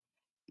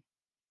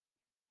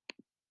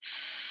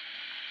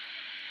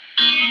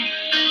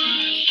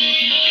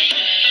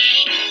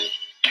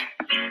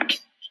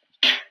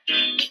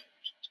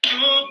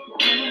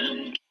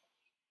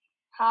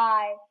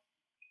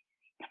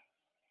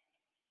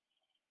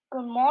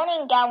Good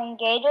morning, Gowan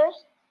Gators.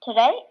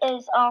 Today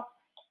is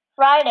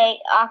Friday,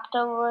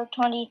 October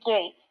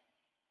 23.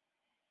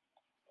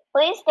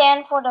 Please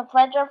stand for the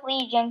Pledge of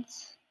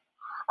Allegiance.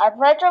 I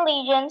pledge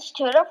allegiance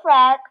to the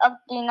flag of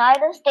the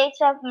United States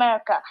of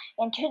America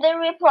and to the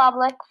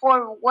republic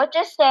for which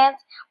it stands,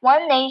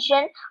 one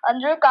nation,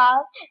 under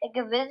God,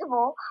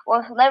 indivisible,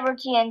 with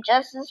liberty and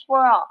justice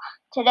for all.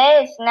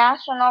 Today is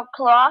National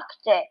Clock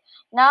Day,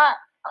 not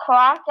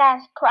clock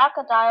as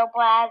crocodile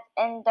breads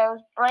and those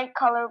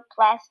bright-colored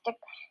plastic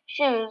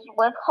shoes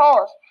with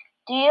holes.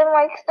 Do you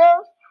like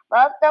those?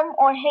 Love them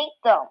or hate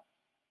them?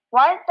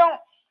 Why don't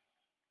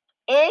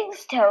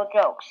eggs tell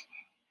jokes?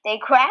 They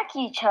crack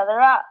each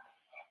other up.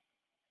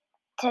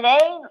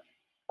 Today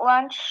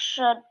lunch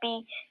should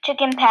be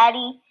chicken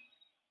patty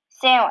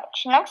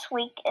sandwich. Next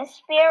week is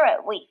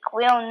Spirit Week.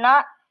 We'll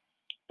not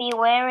be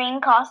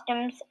wearing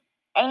costumes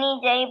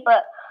any day,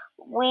 but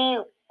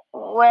we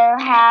will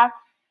have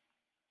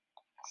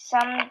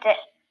some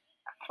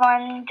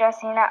fun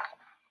dressing up.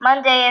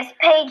 Monday is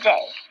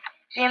payday.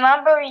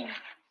 Remember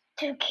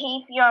to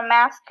keep your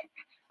mask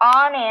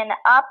on and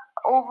up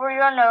over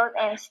your nose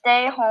and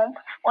stay home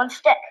when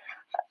sick.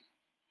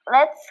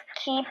 Let's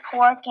keep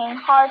working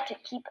hard to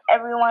keep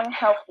everyone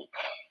healthy.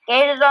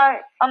 Gators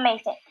are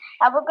amazing.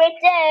 Have a great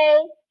day.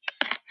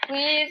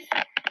 Please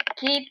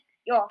keep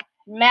your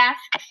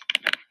masks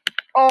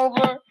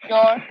over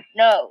your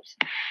nose.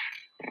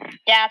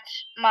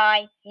 That's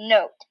my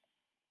note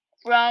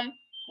from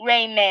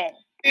Raymond.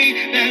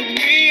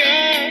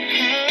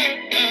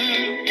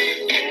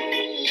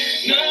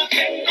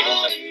 Nothing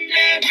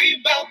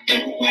ordinary about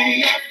the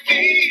way I